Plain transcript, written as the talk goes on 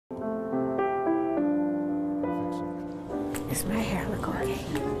Is my hair look okay?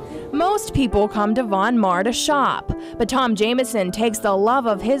 Most people come to Von Maur to shop, but Tom Jameson takes the love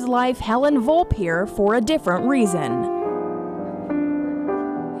of his life, Helen Volpe, here for a different reason.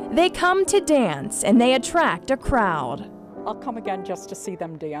 They come to dance, and they attract a crowd. I'll come again just to see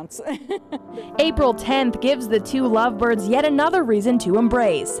them dance. April 10th gives the two lovebirds yet another reason to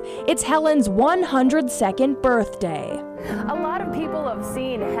embrace. It's Helen's 102nd birthday. A lot of people have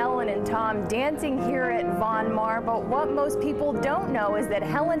seen Helen and Tom dancing here at Von Maur, but what most people don't know is that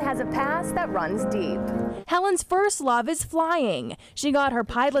Helen has a past that runs deep. Helen's first love is flying. She got her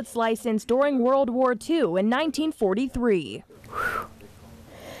pilot's license during World War II in 1943.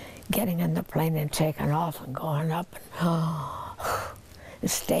 Getting in the plane and taking off and going up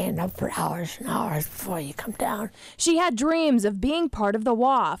and staying up for hours and hours before you come down. She had dreams of being part of the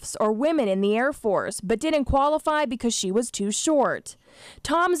WROCs, or women in the Air Force, but didn't qualify because she was too short.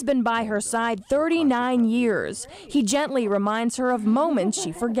 Tom's been by her side 39 years. He gently reminds her of moments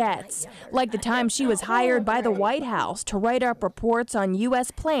she forgets, like the time she was hired by the White House to write up reports on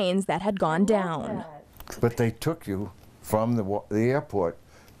U.S. planes that had gone down. But they took you from the airport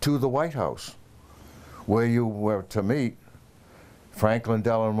to the White House, where you were to meet Franklin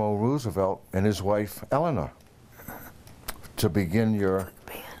Delano Roosevelt and his wife Eleanor, to begin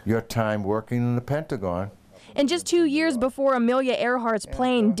your time working in the Pentagon. And just 2 years before Amelia Earhart's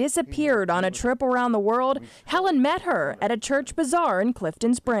plane disappeared on a trip around the world, Helen met her at a church bazaar in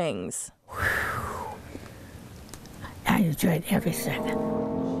Clifton Springs. I enjoyed every second.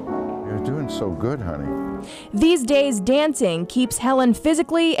 You're doing so good, honey. These days, dancing keeps Helen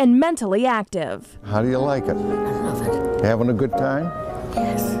physically and mentally active. How do you like it? I love it. Having a good time?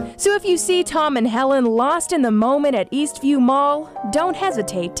 Yes. So if you see Tom and Helen lost in the moment at Eastview Mall, don't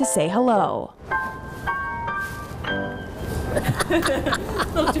hesitate to say hello.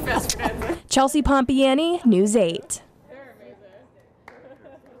 Chelsea Pompiani, News 8.